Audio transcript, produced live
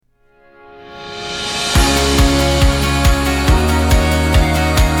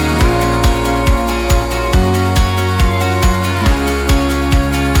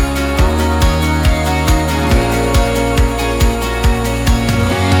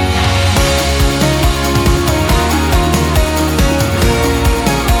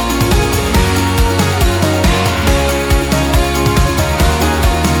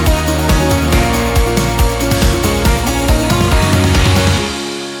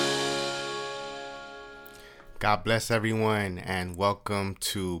God bless everyone and welcome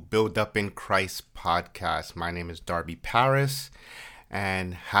to Build Up in Christ podcast. My name is Darby Paris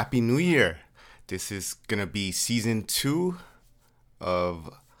and Happy New Year. This is going to be season 2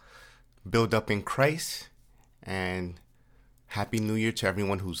 of Build Up in Christ, and Happy New Year to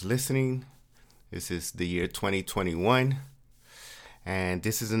everyone who's listening. This is the year 2021 and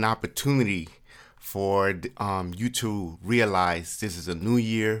this is an opportunity for you to realize this is a new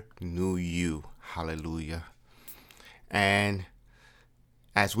year, new you. Hallelujah. And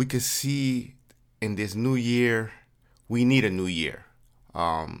as we can see in this new year, we need a new year.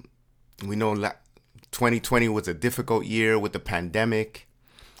 We know 2020 was a difficult year with the pandemic.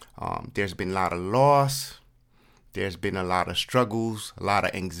 There's been a lot of loss. There's been a lot of struggles, a lot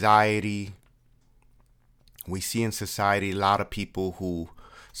of anxiety. We see in society a lot of people who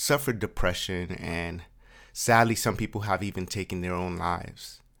suffer depression, and sadly, some people have even taken their own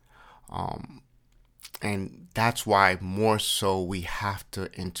lives. And that's why more so we have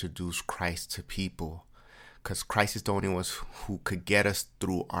to introduce Christ to people, because Christ is the only one who could get us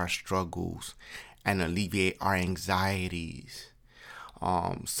through our struggles and alleviate our anxieties.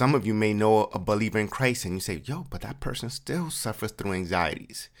 Some of you may know a believer in Christ and you say, but that person still suffers through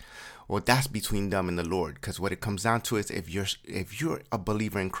anxieties. Well, that's between them and the Lord, because what it comes down to is if you're a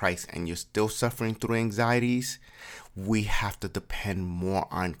believer in Christ and you're still suffering through anxieties, we have to depend more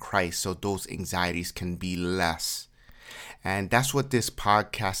on Christ so those anxieties can be less. And that's what this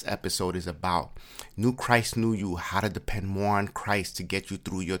podcast episode is about. New Christ, new you, how to depend more on Christ to get you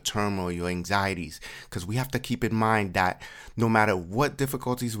through your turmoil, your anxieties. Because we have to keep in mind that no matter what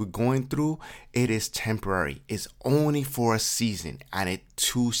difficulties we're going through, it is temporary. It's only for a season, and it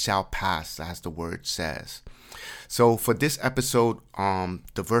too shall pass, as the word says. So for this episode,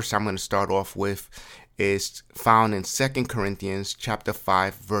 the verse I'm going to start off with is found in 2 Corinthians chapter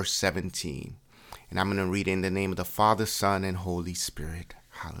 5, verse 17. And I'm going to read it in the name of the Father, Son, and Holy Spirit.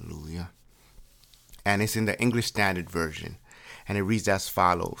 Hallelujah. And it's in the English Standard Version. And it reads as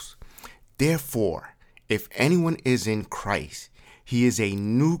follows. Therefore, if anyone is in Christ, he is a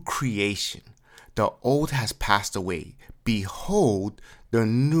new creation. The old has passed away. Behold, the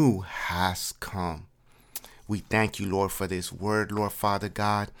new has come. We thank you, Lord, for this word, Lord Father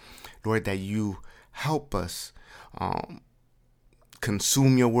God. Lord, that you help us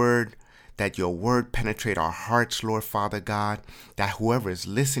consume your word, that your word penetrate our hearts, Lord Father God, that whoever is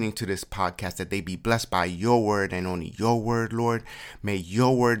listening to this podcast, that they be blessed by your word and only your word, Lord. May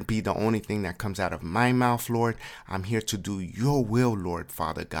your word be the only thing that comes out of my mouth, Lord. I'm here to do your will, Lord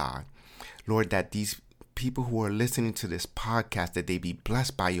Father God. Lord, that these people who are listening to this podcast, that they be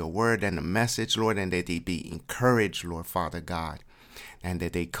blessed by your word and the message, Lord, and that they be encouraged, Lord Father God, and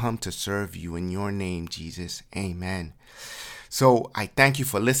that they come to serve you in your name, Jesus. Amen. So I thank you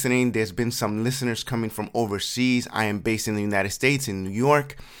for listening. There's been some listeners coming from overseas. I am based in the United States, in New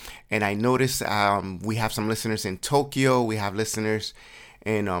York. And I noticed we have some listeners in Tokyo. We have listeners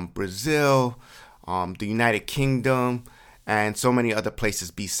in Brazil, the United Kingdom, and so many other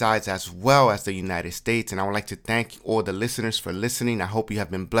places besides, as well as the United States. And I would like to thank all the listeners for listening. I hope you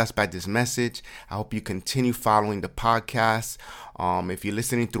have been blessed by this message. I hope you continue following the podcast. If you're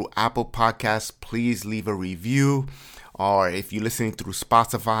listening through Apple Podcasts, please leave a review. Or if you're listening through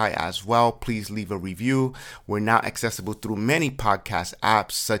Spotify as well, please leave a review. We're now accessible through many podcast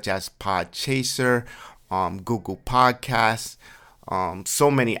apps such as Podchaser, Google Podcasts,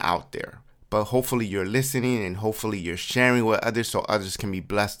 so many out there. But hopefully you're listening and hopefully you're sharing with others so others can be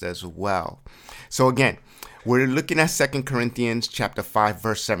blessed as well. So again, we're looking at 2 Corinthians chapter 5,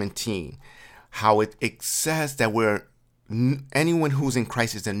 verse 17. How it says that anyone who's in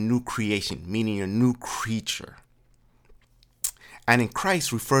Christ is a new creation, meaning a new creature. And in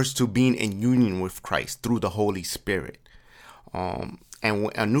Christ refers to being in union with Christ through the Holy Spirit. And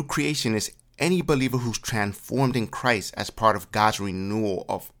a new creation is any believer who's transformed in Christ as part of God's renewal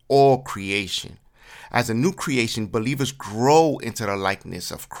of all creation. As a new creation, believers grow into the likeness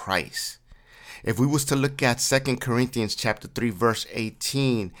of Christ. If we was to look at 2 Corinthians chapter 3, verse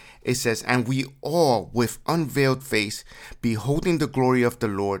 18, it says, and we all with unveiled face, beholding the glory of the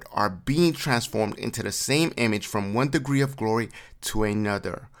Lord, are being transformed into the same image from one degree of glory to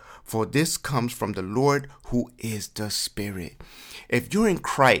another. For this comes from the Lord who is the Spirit. If you're in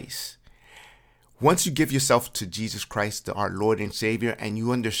Christ, once you give yourself to Jesus Christ, our Lord and Savior, and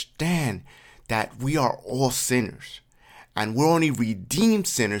you understand that we are all sinners, and we're only redeemed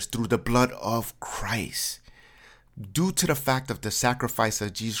sinners through the blood of Christ. Due to the fact of the sacrifice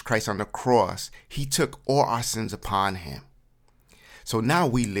of Jesus Christ on the cross, he took all our sins upon him. So now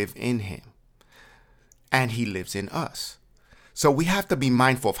we live in him, and he lives in us. So we have to be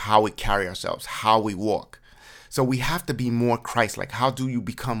mindful of how we carry ourselves, how we walk. So we have to be more Christ-like. How do you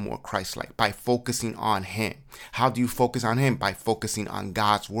become more Christ-like? By focusing on him. How do you focus on him? By focusing on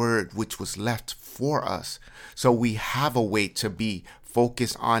God's word, which was left for us. So we have a way to be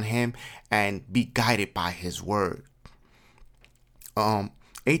focused on him and be guided by his word.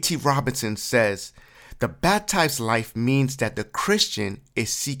 A.T. Robinson says, the baptized life means that the Christian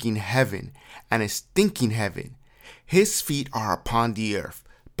is seeking heaven and is thinking heaven. His feet are upon the earth,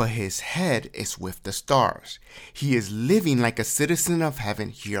 but his head is with the stars. He is living like a citizen of heaven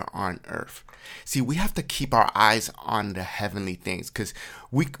here on earth. See, we have to keep our eyes on the heavenly things because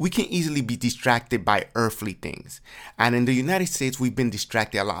we can easily be distracted by earthly things. And in the United States, we've been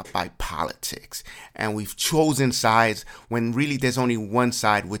distracted a lot by politics. And we've chosen sides when really there's only one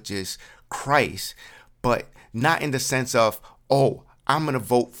side, which is Christ. But not in the sense of, oh, I'm going to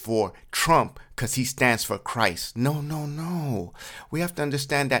vote for Trump because he stands for Christ. No. We have to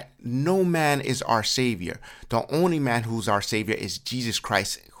understand that no man is our savior. The only man who's our savior is Jesus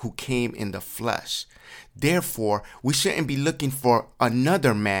Christ, who came in the flesh. Therefore, we shouldn't be looking for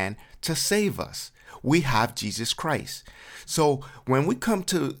another man to save us. We have Jesus Christ. So when we come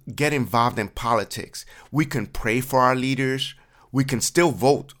to get involved in politics, we can pray for our leaders. We can still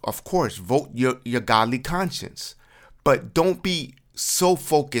vote, of course, vote your godly conscience. But don't be so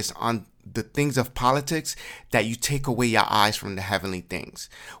focused on the things of politics that you take away your eyes from the heavenly things.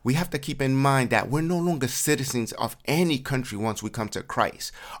 We have to keep in mind that we're no longer citizens of any country once we come to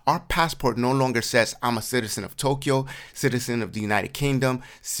Christ. Our passport no longer says I'm a citizen of Tokyo, citizen of the United Kingdom,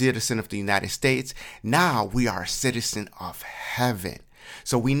 citizen of the United States. Now we are a citizen of heaven.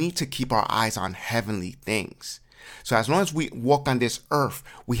 So we need to keep our eyes on heavenly things. So as long as we walk on this earth,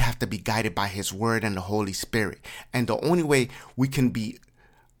 we have to be guided by his word and the Holy Spirit. And the only way we can be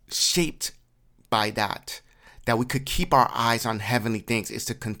shaped by that we could keep our eyes on heavenly things, is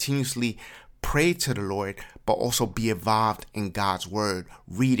to continuously pray to the Lord, but also be involved in God's word.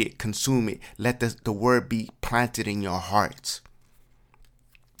 Read it, consume it. Let the word be planted in your hearts.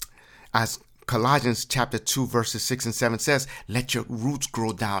 As Colossians chapter 2, verses 6 and 7 says, let your roots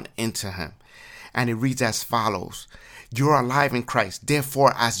grow down into him. And it reads as follows. You are alive in Christ.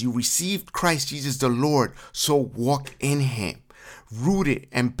 Therefore, as you received Christ Jesus the Lord, so walk in him, rooted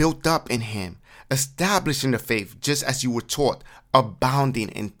and built up in him, established in the faith, just as you were taught, abounding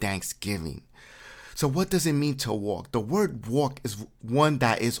in thanksgiving. So what does it mean to walk? The word walk is one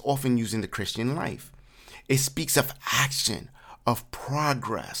that is often used in the Christian life. It speaks of action, of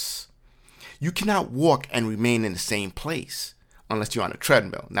progress. You cannot walk and remain in the same place unless you're on a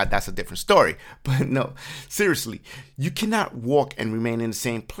treadmill. Now, that's a different story. But no, seriously, you cannot walk and remain in the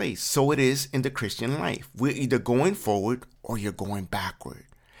same place. So it is in the Christian life. We're either going forward or you're going backward.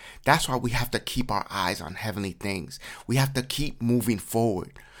 That's why we have to keep our eyes on heavenly things. We have to keep moving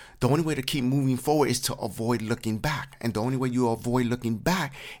forward. The only way to keep moving forward is to avoid looking back. And the only way you avoid looking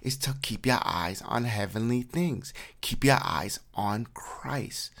back is to keep your eyes on heavenly things. Keep your eyes on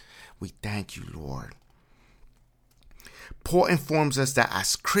Christ. We thank you, Lord. Paul informs us that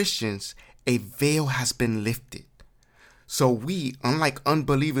as Christians, a veil has been lifted. So we, unlike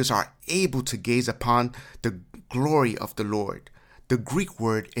unbelievers, are able to gaze upon the glory of the Lord. The Greek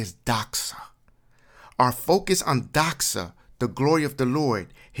word is doxa. Our focus on doxa, the glory of the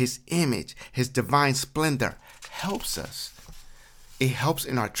Lord, his image, his divine splendor, helps us. It helps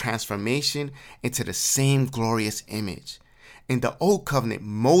in our transformation into the same glorious image. In the old covenant,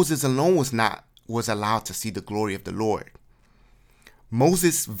 Moses alone was allowed to see the glory of the Lord.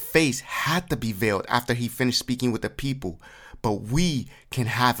 Moses' face had to be veiled after he finished speaking with the people, but we can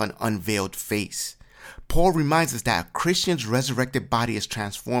have an unveiled face. Paul reminds us that a Christian's resurrected body is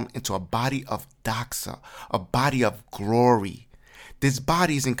transformed into a body of doxa, a body of glory. This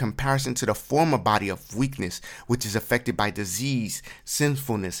body is in comparison to the former body of weakness, which is affected by disease,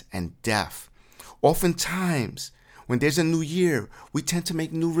 sinfulness, and death. Oftentimes, when there's a new year, we tend to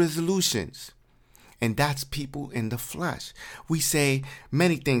make new resolutions. And that's people in the flesh. We say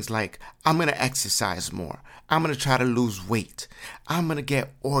many things like, I'm going to exercise more. I'm going to try to lose weight. I'm going to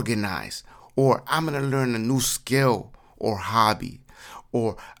get organized. Or I'm going to learn a new skill or hobby.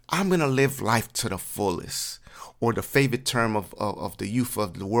 Or I'm going to live life to the fullest. Or the favorite term of the youth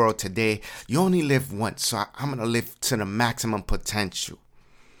of the world today, you only live once, so I'm going to live to the maximum potential.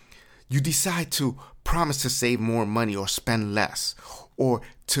 You decide to promise to save more money or spend less, or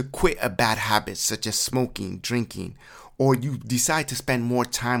to quit a bad habit such as smoking, drinking, or you decide to spend more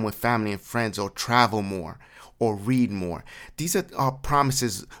time with family and friends, or travel more, or read more. These are our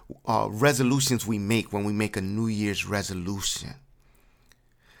promises, resolutions we make when we make a New Year's resolution.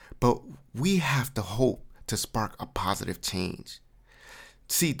 But we have the hope to spark a positive change.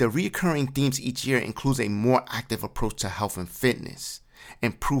 See, the recurring themes each year includes a more active approach to health and fitness,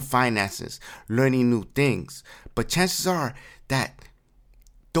 improved finances, learning new things. But chances are that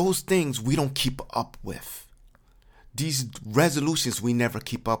those things we don't keep up with. These resolutions we never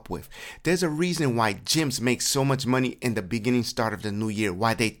keep up with. There's a reason why gyms make so much money in the beginning start of the new year,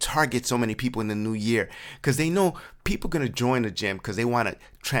 why they target so many people in the new year, because they know people are going to join the gym because they want to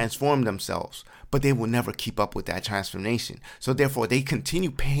transform themselves, but they will never keep up with that transformation. So therefore, they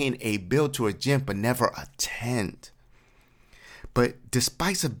continue paying a bill to a gym but never attend. But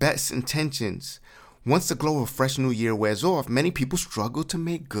despite the best intentions, once the glow of a fresh new year wears off, many people struggle to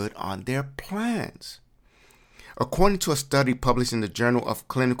make good on their plans. According to a study published in the Journal of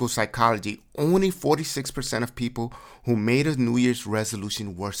Clinical Psychology, only 46% of people who made a New Year's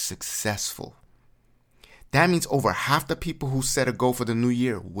resolution were successful. That means over half the people who set a goal for the new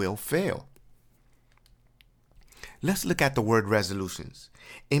year will fail. Let's look at the word resolutions.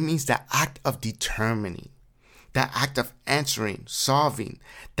 It means the act of determining, the act of answering, solving,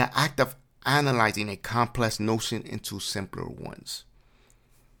 the act of analyzing a complex notion into simpler ones.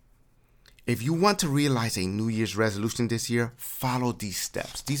 If you want to realize a New Year's resolution this year, follow these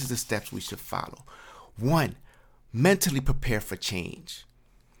steps. These are the steps we should follow. 1, mentally prepare for change.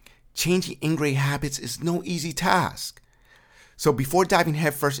 Changing ingrained habits is no easy task. So before diving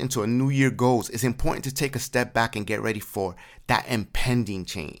headfirst into a New Year goals, it's important to take a step back and get ready for that impending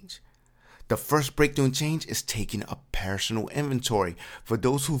change. The first breakthrough in change is taking a personal inventory. For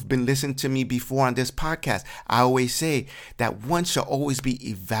those who've been listening to me before on this podcast, I always say that one should always be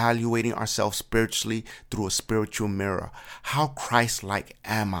evaluating ourselves spiritually through a spiritual mirror. How Christ-like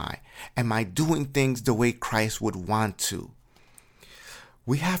am I? Am I doing things the way Christ would want to?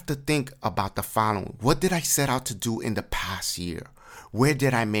 We have to think about the following. What did I set out to do in the past year? Where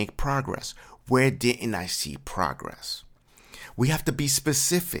did I make progress? Where didn't I see progress? We have to be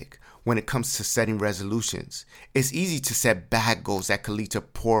specific when it comes to setting resolutions. It's easy to set bad goals that could lead to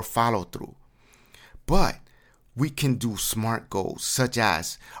poor follow through. But we can do smart goals, such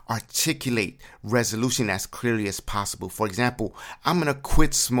as articulate resolution as clearly as possible. For example, I'm going to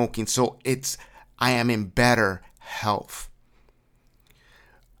quit smoking so I am in better health.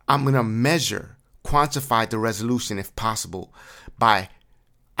 I'm going to measure, quantify the resolution if possible by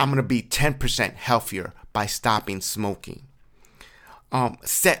I'm going to be 10% healthier by stopping smoking.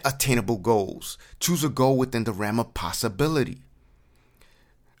 Set attainable goals. Choose a goal within the realm of possibility,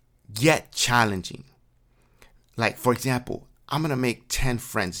 yet challenging. Like, for example, I'm going to make 10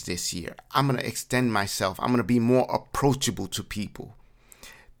 friends this year. I'm going to extend myself. I'm going to be more approachable to people.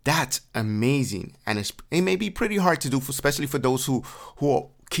 That's amazing. And it may be pretty hard to do, especially for those who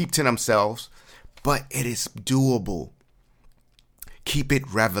keep to themselves, but it is doable. Keep it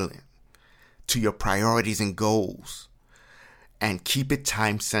relevant to your priorities and goals. And keep it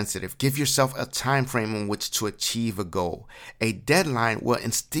time sensitive. Give yourself a time frame in which to achieve a goal. A deadline will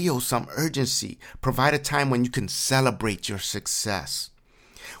instill some urgency. Provide a time when you can celebrate your success.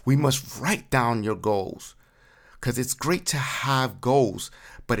 We must write down your goals, because it's great to have goals,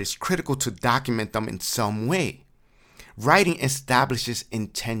 but it's critical to document them in some way. Writing establishes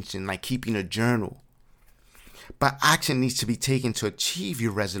intention, like keeping a journal. But action needs to be taken to achieve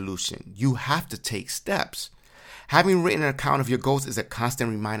your resolution. You have to take steps. Having written an account of your goals is a constant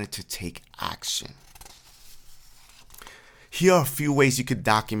reminder to take action. Here are a few ways you could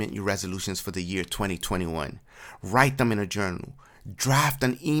document your resolutions for the year 2021. Write them in a journal. Draft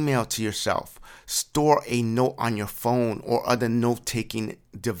an email to yourself. Store a note on your phone or other note-taking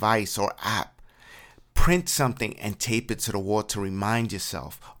device or app. Print something and tape it to the wall to remind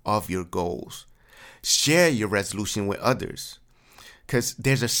yourself of your goals. Share your resolution with others. Because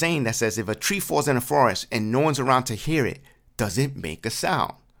there's a saying that says if a tree falls in a forest and no one's around to hear it, does it make a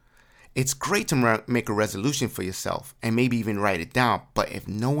sound? It's great to make a resolution for yourself and maybe even write it down. But if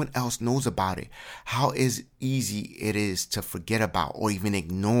no one else knows about it, how easy it is to forget about or even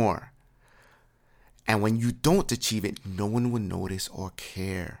ignore. And when you don't achieve it, no one will notice or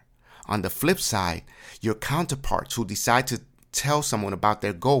care. On the flip side, your counterparts who decide to tell someone about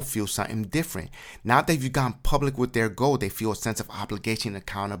their goal feel something different. Now that you've gone public with their goal, they feel a sense of obligation and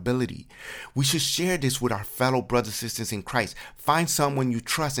accountability. We should share this with our fellow brothers and sisters in Christ. Find someone you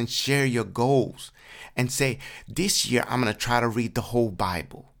trust and share your goals and say, this year I'm going to try to read the whole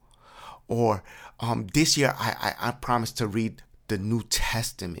Bible. Or this year I promise to read the New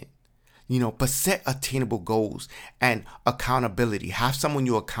Testament. But set attainable goals and accountability. Have someone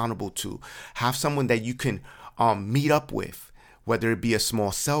you're accountable to. Have someone that you can meet up with, whether it be a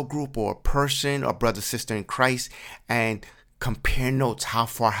small cell group or a person or brother, sister in Christ, and compare notes. How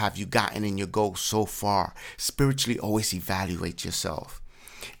far have you gotten in your goals so far? Spiritually, always evaluate yourself.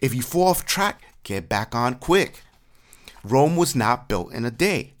 If you fall off track, get back on quick. Rome was not built in a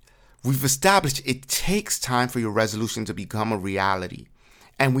day. We've established it takes time for your resolution to become a reality.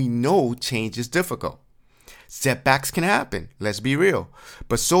 And we know change is difficult. Setbacks can happen, let's be real.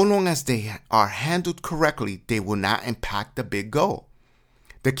 But so long as they are handled correctly, they will not impact the big goal.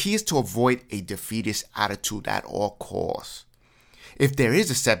 The key is to avoid a defeatist attitude at all costs. If there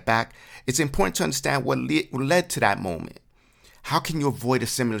is a setback, it's important to understand what led to that moment. How can you avoid a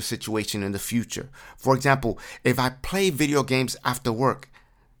similar situation in the future? For example, if I play video games after work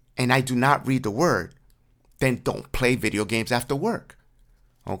and I do not read the word, then don't play video games after work.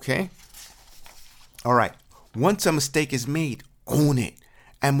 Okay? All right. Once a mistake is made, own it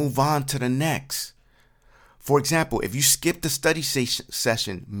and move on to the next. For example, if you skip the study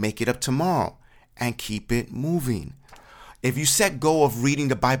session, make it up tomorrow and keep it moving. If you set goal of reading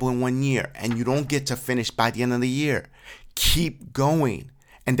the Bible in 1 year and you don't get to finish by the end of the year, keep going.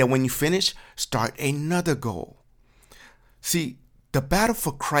 And then when you finish, start another goal. See, the battle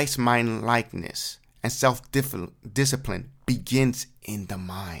for Christ's mind likeness and self-discipline begins in the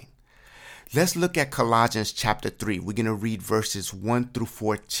mind. Let's look at Colossians chapter 3. We're going to read verses 1 through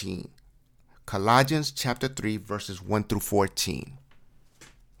 14. Colossians chapter 3, verses 1 through 14.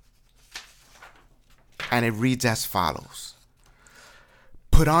 And it reads as follows.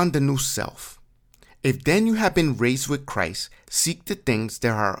 Put on the new self. If then you have been raised with Christ, seek the things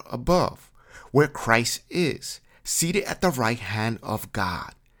that are above, where Christ is, seated at the right hand of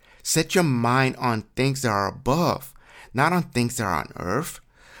God. Set your mind on things that are above, not on things that are on earth.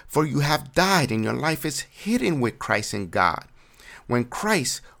 For you have died and your life is hidden with Christ in God. When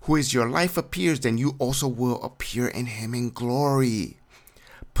Christ, who is your life, appears, then you also will appear in him in glory.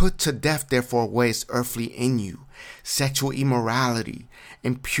 Put to death, therefore, what is earthly in you: sexual immorality,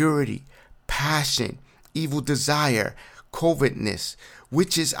 impurity, passion, evil desire, covetousness,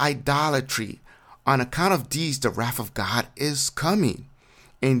 which is idolatry. On account of these, the wrath of God is coming.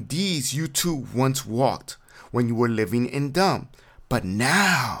 In these you too once walked when you were living in them. But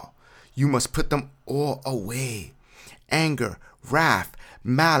now you must put them all away: anger, wrath,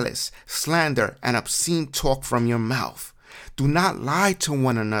 malice, slander, and obscene talk from your mouth. Do not lie to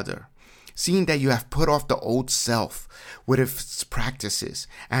one another, seeing that you have put off the old self with its practices,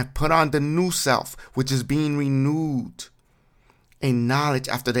 and put on the new self, which is being renewed in knowledge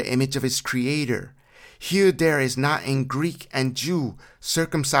after the image of its creator. Here there is not in Greek and Jew,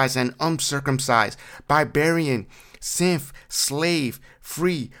 circumcised and uncircumcised, barbarian, Scyth, slave,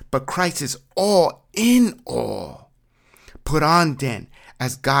 free, but Christ is all in all. Put on then,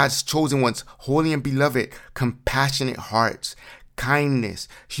 as God's chosen ones, holy and beloved, compassionate hearts, kindness,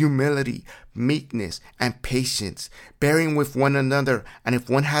 humility, meekness, and patience, bearing with one another, and if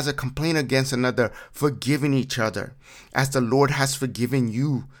one has a complaint against another, forgiving each other. As the Lord has forgiven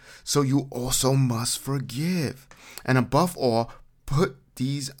you, so you also must forgive. And above all, put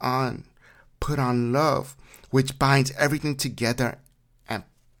these on. Put on love, which binds everything together and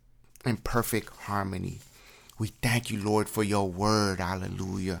in perfect harmony. We thank you, Lord, for your word.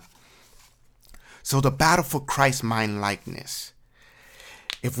 Hallelujah. So the battle for Christ's mind likeness.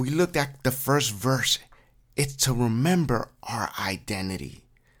 If we looked at the first verse, it's to remember our identity.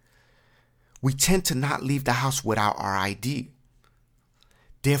 We tend to not leave the house without our ID.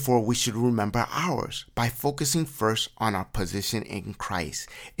 Therefore, we should remember ours by focusing first on our position in Christ.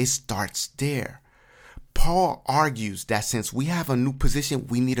 It starts there. Paul argues that since we have a new position,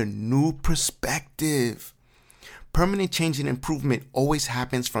 we need a new perspective. Permanent change and improvement always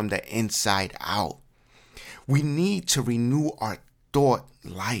happens from the inside out. We need to renew our thought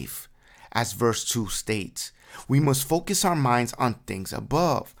life. As verse 2 states, we must focus our minds on things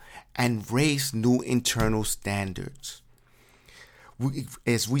above and raise new internal standards.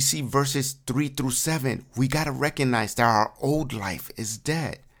 As we see verses 3 through 7, we got to recognize that our old life is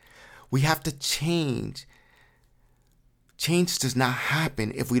dead. We have to change. Change does not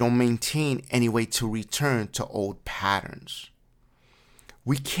happen if we don't maintain any way to return to old patterns.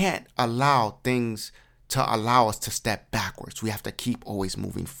 We can't allow things to allow us to step backwards. We have to keep always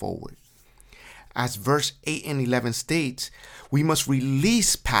moving forward. As verse 8 and 11 states, we must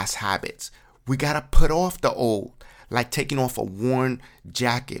release past habits. We got to put off the old, like taking off a worn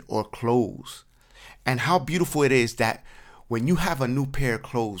jacket or clothes. And how beautiful it is that when you have a new pair of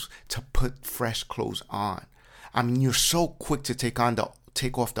clothes, to put fresh clothes on. I mean, you're so quick to take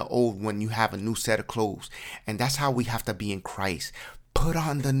off the old when you have a new set of clothes. And that's how we have to be in Christ. Put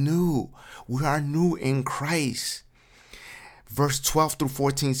on the new. We are new in Christ. Verse 12 through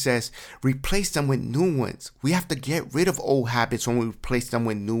 14 says, replace them with new ones. We have to get rid of old habits when we replace them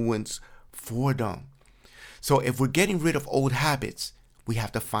with new ones for them. So if we're getting rid of old habits, We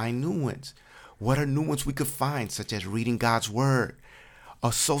have to find new ones. What are new ones we could find, such as reading God's word,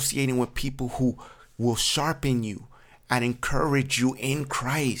 associating with people who will sharpen you and encourage you in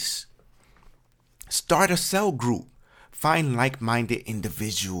Christ. Start a cell group. Find like-minded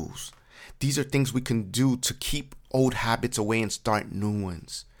individuals. These are things we can do to keep old habits away and start new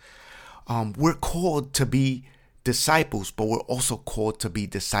ones. We're called to be disciples, but we're also called to be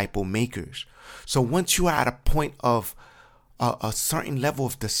disciple makers. So once you are at a point of a certain level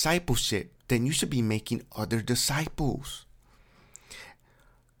of discipleship, then you should be making other disciples.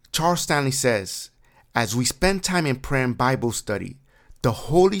 Charles Stanley says, as we spend time in prayer and Bible study, the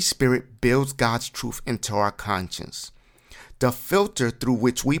Holy Spirit builds God's truth into our conscience, the filter through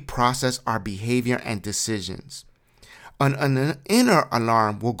which we process our behavior and decisions. An inner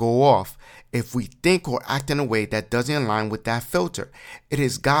alarm will go off if we think or act in a way that doesn't align with that filter. It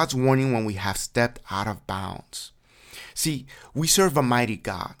is God's warning when we have stepped out of bounds. See, we serve a mighty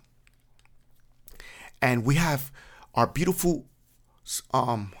God, and we have our beautiful,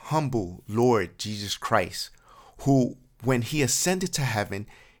 humble Lord Jesus Christ, who, when he ascended to heaven,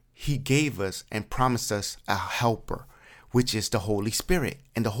 he gave us and promised us a helper, which is the Holy Spirit.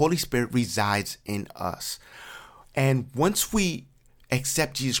 And the Holy Spirit resides in us. And once we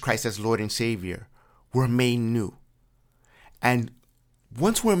accept Jesus Christ as Lord and Savior, we're made new. And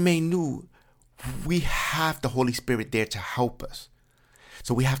once we're made new, we have the Holy Spirit there to help us.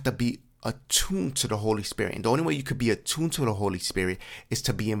 So we have to be attuned to the Holy Spirit. And the only way you could be attuned to the Holy Spirit is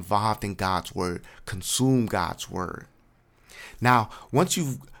to be involved in God's word, consume God's word. Now, once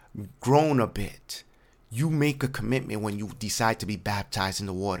you've grown a bit, you make a commitment when you decide to be baptized in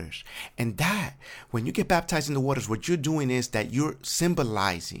the waters. And that, when you get baptized in the waters, what you're doing is that you're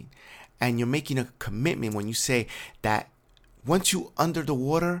symbolizing and you're making a commitment when you say that once you're under the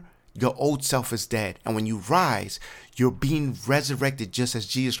water, your old self is dead. And when you rise, you're being resurrected just as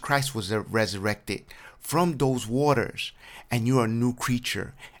Jesus Christ was resurrected from those waters. And you're a new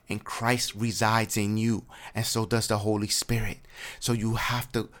creature. And Christ resides in you. And so does the Holy Spirit. So you have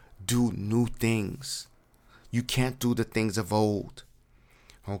to do new things. You can't do the things of old.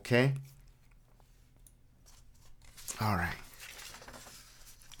 Okay? All right.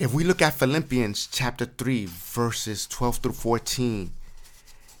 If we look at Philippians chapter 3, verses 12 through 14,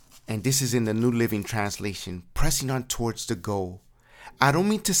 and this is in the New Living Translation, pressing on towards the goal. I don't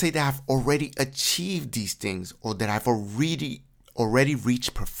mean to say that I've already achieved these things or that I've already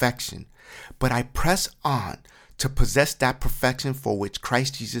reached perfection, but I press on to possess that perfection for which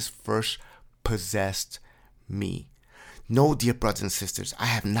Christ Jesus first possessed me. No, dear brothers and sisters, I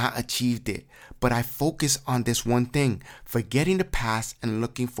have not achieved it, but I focus on this one thing, forgetting the past and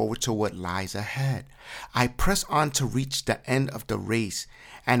looking forward to what lies ahead. I press on to reach the end of the race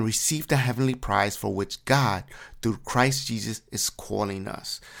and receive the heavenly prize for which God, through Christ Jesus, is calling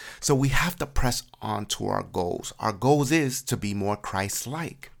us. So we have to press on to our goals. Our goals is to be more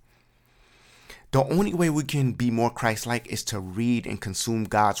Christ-like. The only way we can be more Christ-like is to read and consume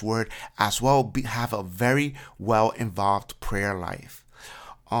God's word, as well have a very well-involved prayer life.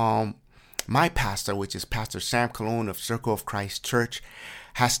 My pastor, which is Pastor Sam Colon of Circle of Christ Church,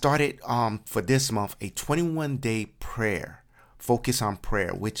 has started for this month a 21-day prayer, focus on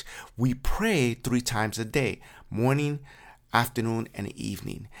prayer, which we pray 3 times a day, morning, afternoon, and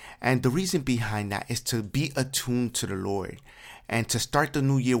evening. And the reason behind that is to be attuned to the Lord and to start the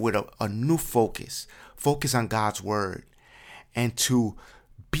new year with a new focus on God's word, and to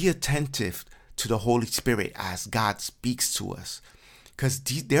be attentive to the Holy Spirit as God speaks to us. Because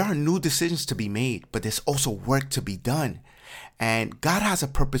there are new decisions to be made, but there's also work to be done. And God has a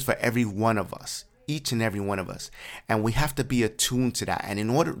purpose for every one of us, each and every one of us. And we have to be attuned to that. And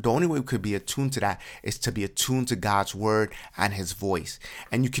the only way we could be attuned to that is to be attuned to God's word and his voice.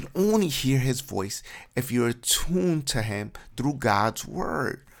 And you can only hear his voice if you're attuned to him through God's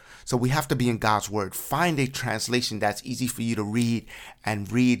word. So we have to be in God's word. Find a translation that's easy for you to read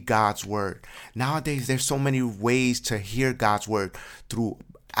and read God's word. Nowadays, there's so many ways to hear God's word through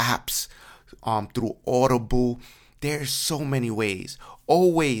apps, through Audible. There's so many ways.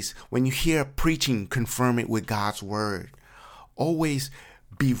 Always, when you hear preaching, confirm it with God's word. Always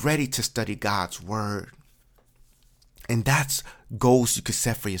be ready to study God's word. And that's goals you could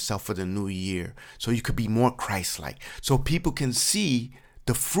set for yourself for the new year. So you could be more Christ-like. So people can see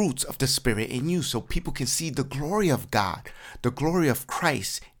the fruits of the Spirit in you. So people can see the glory of God, the glory of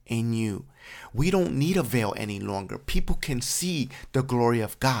Christ in you. We don't need a veil any longer. People can see the glory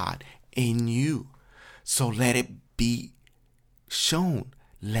of God in you. So let it be shown.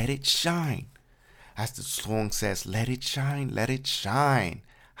 Let it shine. As the song says, let it shine, let it shine.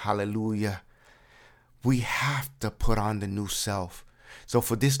 Hallelujah. We have to put on the new self. So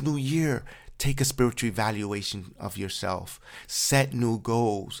for this new year, take a spiritual evaluation of yourself. Set new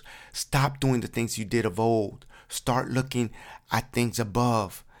goals. Stop doing the things you did of old. Start looking at things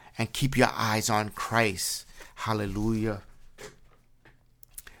above and keep your eyes on Christ. Hallelujah.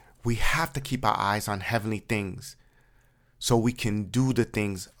 We have to keep our eyes on heavenly things so we can do the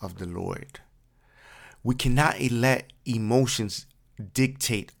things of the Lord. We cannot let emotions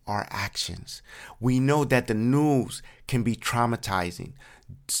dictate our actions. We know that the news can be traumatizing.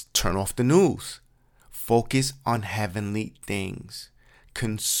 Turn off the news. Focus on heavenly things.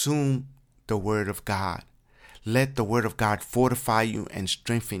 Consume the Word of God. Let the Word of God fortify you and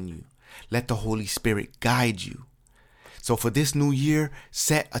strengthen you. Let the Holy Spirit guide you. So for this new year,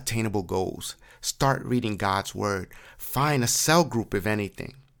 set attainable goals. Start reading God's Word. Find a cell group, if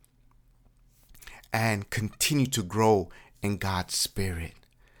anything. And continue to grow in God's Spirit.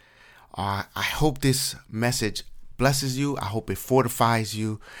 I hope this message blesses you. I hope it fortifies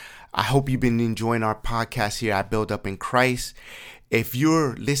you. I hope you've been enjoying our podcast here at Build Up in Christ. If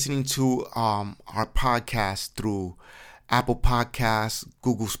you're listening to our podcast through Apple Podcasts,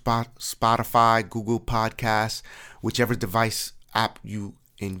 Google Spotify, Google Podcasts, whichever device app you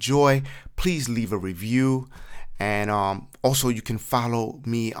enjoy, please leave a review. And also you can follow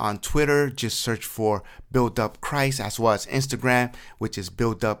me on Twitter. Just search for Build Up Christ, as well as Instagram, which is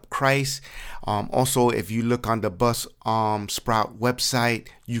Build Up Christ. Also, if you look on the Buzzsprout website,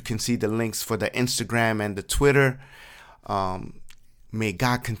 you can see the links for the Instagram and the Twitter. May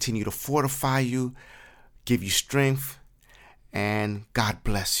God continue to fortify you, give you strength, and God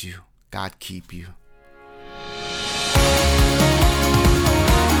bless you. God keep you.